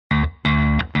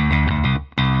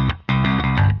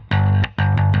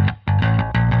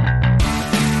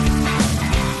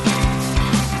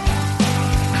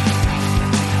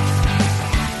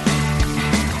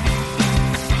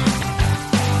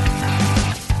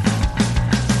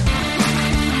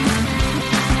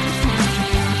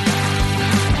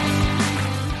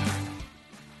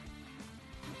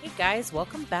guys,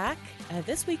 welcome back.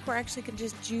 This week we're actually going to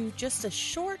just do just a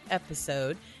short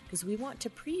episode because we want to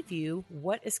preview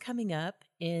what is coming up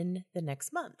in the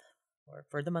next month or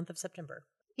for the month of September.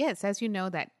 Yes, as you know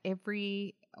that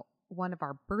every one of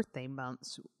our birthday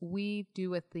months, we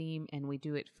do a theme and we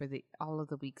do it for all of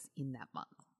the weeks in that month.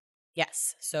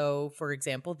 Yes. So, for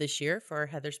example, this year for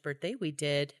Heather's birthday, we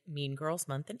did Mean Girls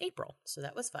Month in April. So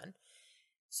that was fun.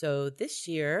 So this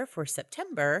year for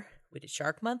September, we did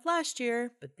Shark Month last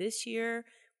year, but this year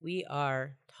we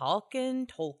are talking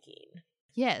Tolkien.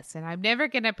 Yes, and I'm never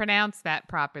going to pronounce that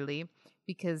properly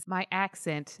because my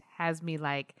accent has me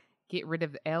get rid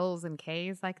of L's and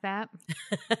K's like that.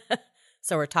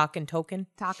 So we're talking Tolkien?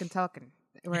 Talking.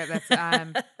 Where that's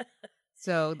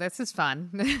so this is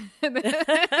fun.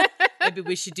 Maybe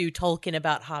we should do Tolkien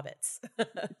about hobbits.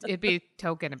 It'd be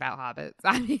Tolkien about hobbits.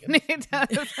 I mean, it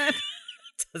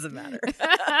doesn't matter.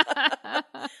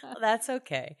 Well, that's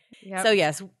okay. Yep. So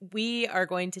yes, we are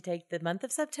going to take the month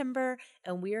of September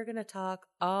and we are going to talk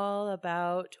all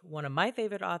about one of my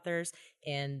favorite authors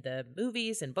and the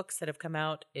movies and books that have come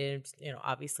out. Is,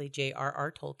 obviously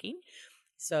J.R.R. Tolkien.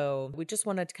 So we just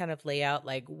wanted to kind of lay out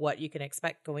what you can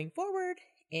expect going forward.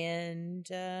 And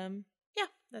yeah,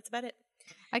 that's about it.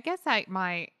 I guess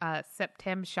my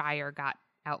Septemshire got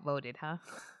outvoted, huh?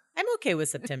 I'm okay with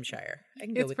Septemshire. I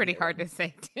can go it's with pretty hard to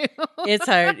say, too. It's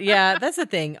hard. Yeah, that's the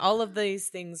thing. All of these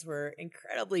things were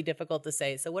incredibly difficult to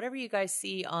say. So whatever you guys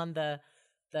see on the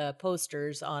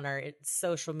posters on our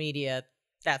social media,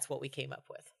 that's what we came up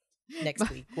with next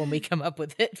week when we come up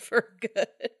with it for good.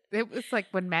 It was like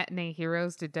when Matinee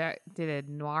Heroes did a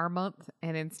noir month,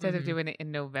 and instead of doing it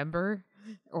in November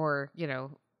or,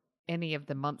 any of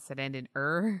the months that end in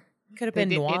could have been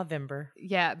Noirvember.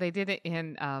 Yeah, they did it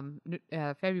in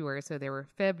February, so they were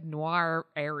Feb Noir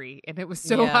Airy, and it was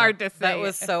so hard to say. That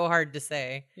was so hard to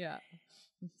say. Yeah.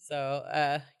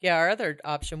 So, our other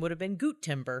option would have been Goot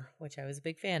Timber, which I was a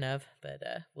big fan of, but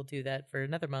we'll do that for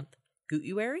another month.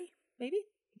 Gootuary, maybe?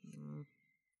 Mm.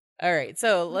 All right,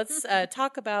 so let's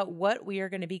talk about what we are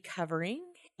going to be covering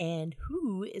and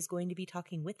who is going to be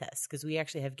talking with us, because we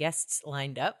actually have guests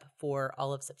lined up for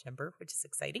all of September, which is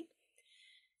exciting.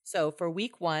 So for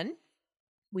week 1,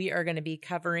 we are going to be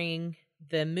covering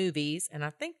the movies, and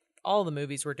I think all the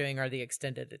movies we're doing are the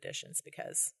extended editions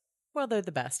because, well, they're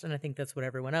the best, and I think that's what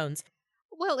everyone owns.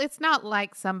 Well, it's not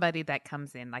like somebody that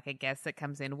comes in, like a guest that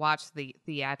comes in, watch the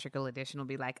theatrical edition will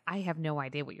be like, I have no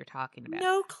idea what you're talking about.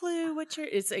 No clue what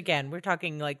we're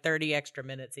talking 30 extra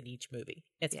minutes in each movie.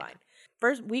 It's fine.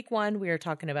 First, week 1, we are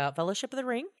talking about Fellowship of the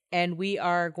Ring, and we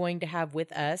are going to have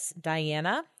with us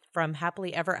Diana from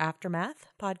Happily Ever Aftermath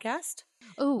podcast.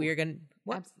 Oh, we are going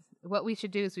to... What we should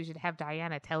do is we should have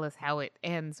Diana tell us how it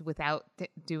ends without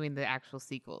doing the actual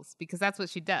sequels, because that's what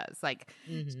she does.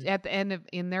 At the end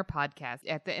in their podcast,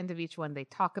 at the end of each one, they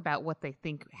talk about what they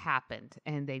think happened,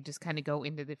 and they just kind of go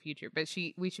into the future. But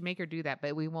we should make her do that,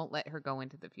 but we won't let her go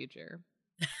into the future.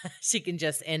 She can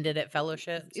just end it at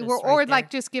Fellowship, or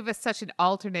just give us such an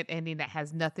alternate ending that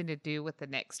has nothing to do with the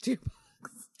next 2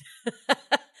 books.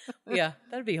 Yeah,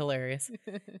 that'd be hilarious.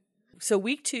 So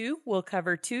week 2, we'll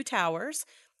cover Two Towers.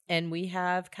 And we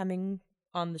have coming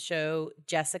on the show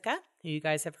Jessica, who you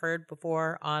guys have heard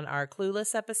before on our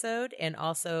Clueless episode, and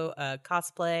also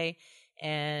Cosplay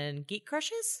and Geek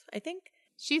Crushes, I think.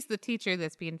 She's the teacher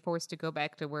that's being forced to go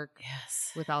back to work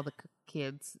with all the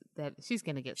kids that she's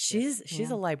going to get. She's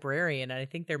a librarian, and I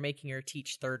think they're making her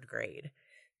teach 3rd grade.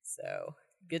 So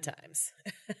good times.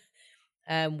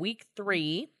 Week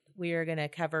 3, we are going to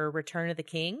cover Return of the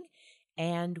King.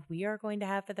 And we are going to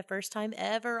have, for the first time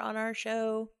ever on our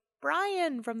show,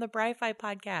 Brian from the Bri-Fi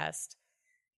podcast.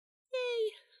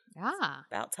 Yay.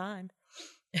 About time.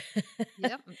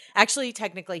 Yep. Actually,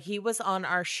 technically, he was on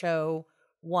our show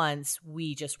once.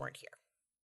 We just weren't here.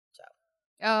 So.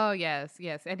 Oh, yes.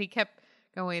 And he kept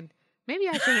going, maybe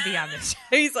I shouldn't be on this show.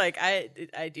 He's like,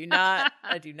 I do not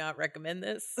recommend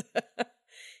this.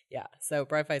 Yeah, so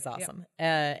Bri-Fi is awesome.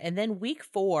 Yep. And then week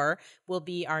 4 will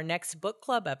be our next book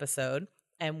club episode,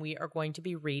 and we are going to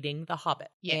be reading The Hobbit.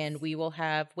 Yes. And we will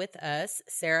have with us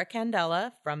Sarah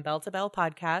Candela from Bell to Bell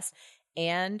podcast,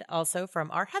 and also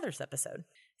from our Heather's episode.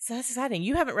 So that's exciting.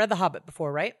 You haven't read The Hobbit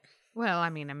before, right? Well, I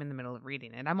mean, I'm in the middle of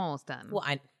reading it. I'm almost done. Well,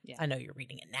 I know you're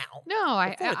reading it now. No,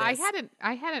 I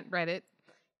hadn't read it,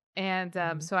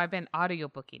 and so I've been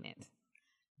audiobooking it.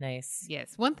 Nice.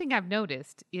 Yes. One thing I've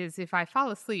noticed is if I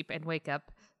fall asleep and wake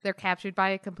up, they're captured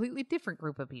by a completely different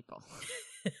group of people.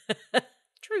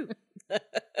 True.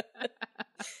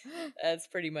 That's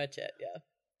pretty much it. Yeah.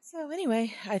 So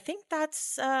anyway, I think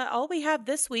that's all we have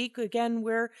this week. Again,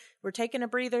 we're taking a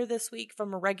breather this week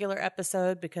from a regular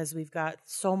episode because we've got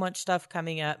so much stuff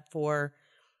coming up for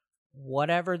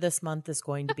whatever this month is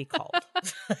going to be called.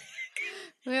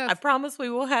 Yes. I promise we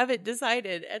will have it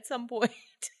decided at some point.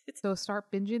 So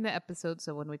start binging the episodes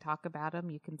so when we talk about them,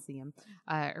 you can see them.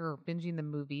 Or binging the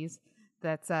movies.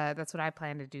 That's what I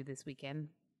plan to do this weekend.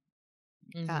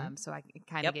 Mm-hmm. So I can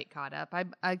kind of get caught up.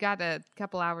 I got a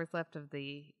couple hours left of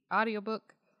the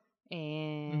audiobook,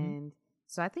 and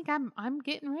so I think I'm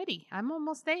getting ready. I'm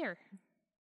almost there.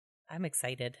 I'm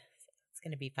excited. It's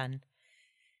going to be fun.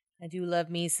 I do love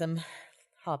me some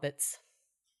hobbits.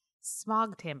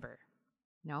 Smog Timber.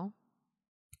 No?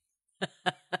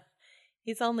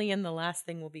 He's only in the last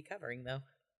thing we'll be covering, though.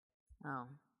 Oh.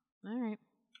 All right.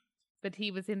 But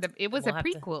he was in it was We'll a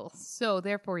prequel, so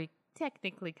therefore he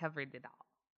technically covered it all.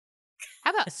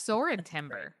 How about Soren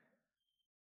Timber?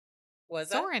 Was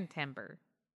that? Soren Timber.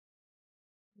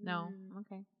 No.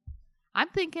 Okay. I'm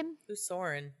thinking. Who's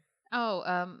Soren?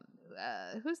 Oh,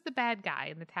 who's the bad guy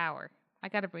in the tower? I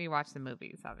got to rewatch the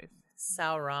movies, obviously.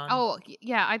 Sauron. Oh,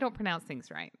 yeah, I don't pronounce things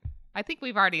right. I think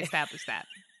we've already established that.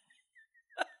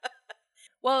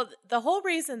 Well, the whole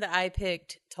reason that I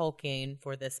picked Tolkien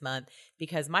for this month,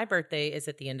 because my birthday is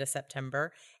at the end of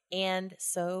September, and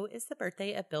so is the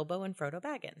birthday of Bilbo and Frodo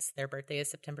Baggins. Their birthday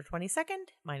is September 22nd,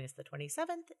 mine is the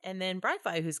 27th, and then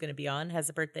Bri-Fi, who's going to be on, has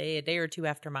a birthday a day or two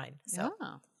after mine. So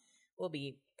we'll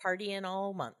be partying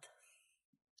all month.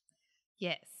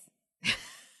 Yes.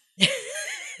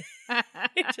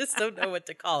 I just don't know what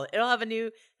to call it. It'll have a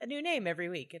new name every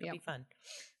week. It'll be fun.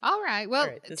 All right. Well,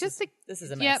 this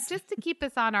is a mess. Yeah, just to keep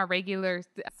us on our regular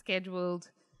scheduled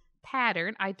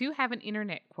pattern, I do have an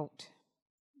internet quote.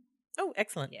 Oh,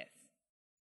 excellent. Yes.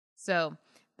 So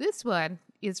this one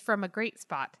is from a great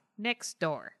spot,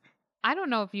 Nextdoor. I don't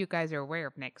know if you guys are aware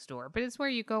of Nextdoor, but it's where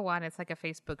you go on. It's like a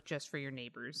Facebook just for your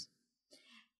neighbors.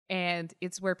 And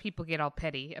it's where people get all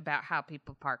petty about how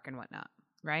people park and whatnot,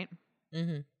 right?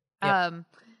 Mm-hmm. Yep.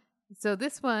 So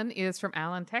this one is from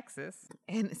Allen, Texas,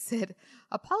 and it said,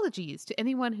 "Apologies to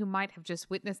anyone who might have just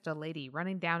witnessed a lady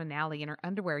running down an alley in her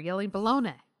underwear yelling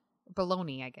baloney,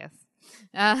 I guess.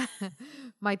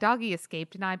 My doggy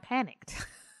escaped and I panicked."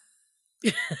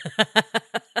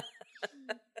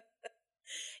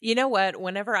 You know what?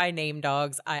 Whenever I name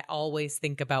dogs, I always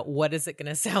think about what is it going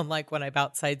to sound like when I'm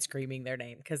outside screaming their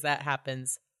name, because that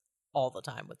happens all the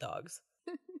time with dogs.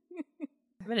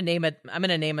 I'm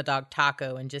gonna name a dog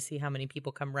Taco and just see how many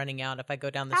people come running out if I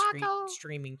go down the street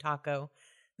streaming Taco.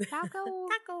 Taco.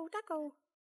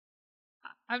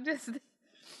 I'm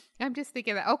just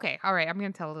thinking that, okay, all right, I'm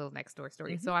gonna tell a little Nextdoor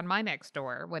story. So on my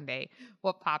Nextdoor one day,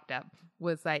 what popped up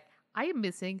was like, I am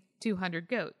missing 200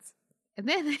 goats. And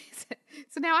then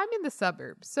so now I'm in the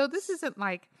suburbs. So this isn't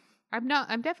like I'm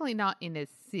definitely not in a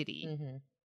city.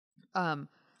 Mm-hmm.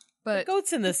 But the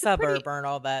goats in the suburb aren't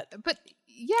all that. But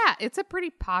yeah, it's a pretty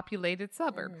populated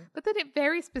suburb. Mm-hmm. But then it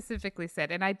very specifically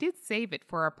said, and I did save it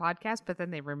for our podcast, but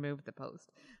then they removed the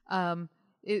post.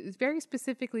 It very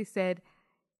specifically said,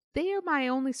 "They are my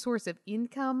only source of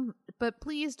income, but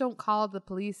please don't call the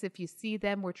police if you see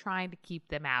them. We're trying to keep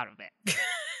them out of it."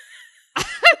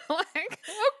 Like,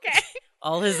 okay.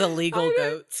 All his illegal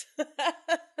goats. It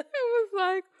was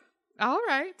like, all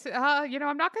right.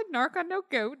 I'm not going to narc on no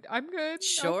goat. I'm good.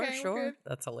 Sure. Good.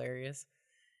 That's hilarious.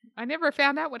 I never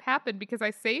found out what happened because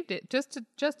I saved it just to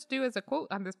do as a quote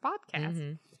on this podcast.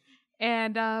 Mm-hmm.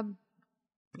 And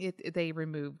they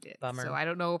removed it. Bummer. So I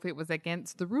don't know if it was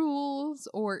against the rules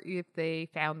or if they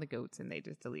found the goats and they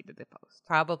just deleted the post.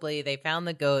 Probably they found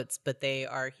the goats, but they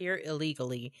are here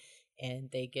illegally and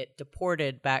they get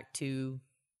deported back to...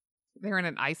 They're in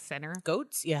an ICE center.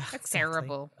 Goats? Yeah. That's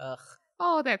terrible. Ugh.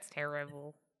 Oh, that's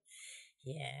terrible.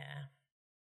 Yeah.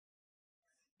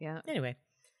 Yeah. Anyway.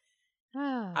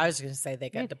 I was going to say they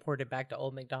got deported back to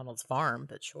Old MacDonald's farm,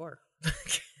 but sure.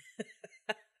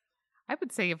 I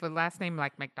would say if a last name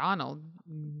like MacDonald,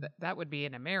 that would be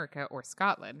in America or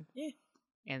Scotland. Yeah.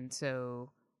 And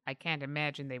so I can't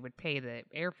imagine they would pay the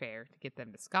airfare to get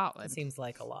them to Scotland. It seems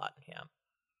like a lot, yeah.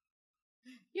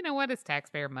 You know what? It's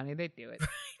taxpayer money. They do it.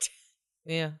 Right.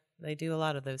 Yeah, they do a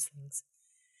lot of those things.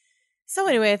 So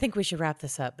anyway, I think we should wrap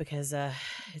this up because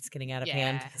it's getting out of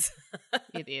hand.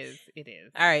 It is.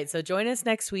 All right, so join us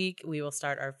next week. We will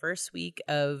start our first week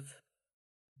of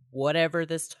whatever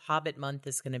this Hobbit month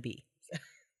is going to be.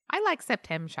 I like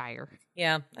Septemshire.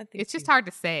 Yeah, I think it's just hard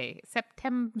to say.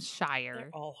 Septemshire. They're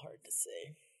all hard to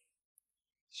say.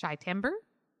 Shire-timber?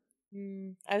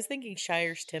 I was thinking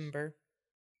Shire's Timber.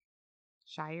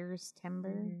 Shire's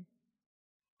Timber?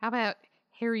 How about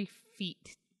Hairy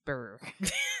Feet Burr?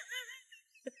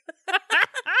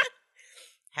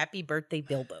 Happy Birthday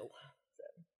Bilbo.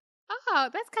 Oh,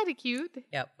 that's kind of cute.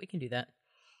 Yep, we can do that.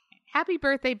 Happy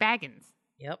birthday, Baggins.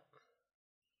 Yep.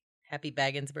 Happy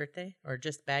Baggins' birthday, or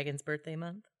just Baggins' birthday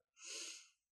month.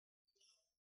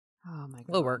 Oh my god.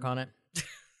 We'll work on it.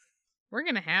 We're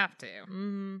gonna have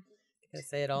to. Gotta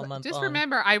say it all month Just long.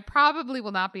 remember, I probably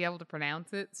will not be able to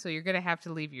pronounce it, so you're gonna have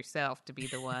to leave yourself to be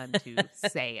the one to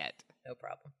say it. No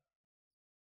problem.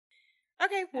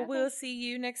 Okay, well, we'll see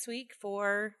you next week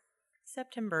for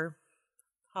September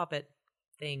Hobbit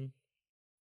thing.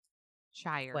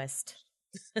 Shire. Quest.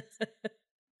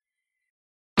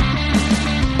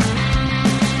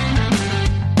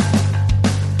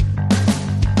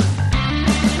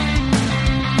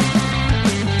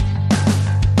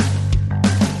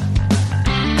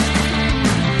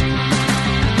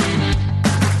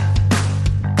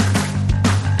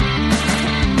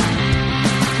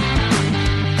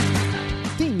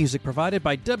 Music provided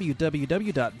by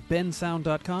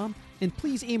www.bensound.com, and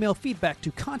please email feedback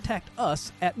to contact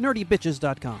us at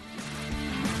nerdybitches.com.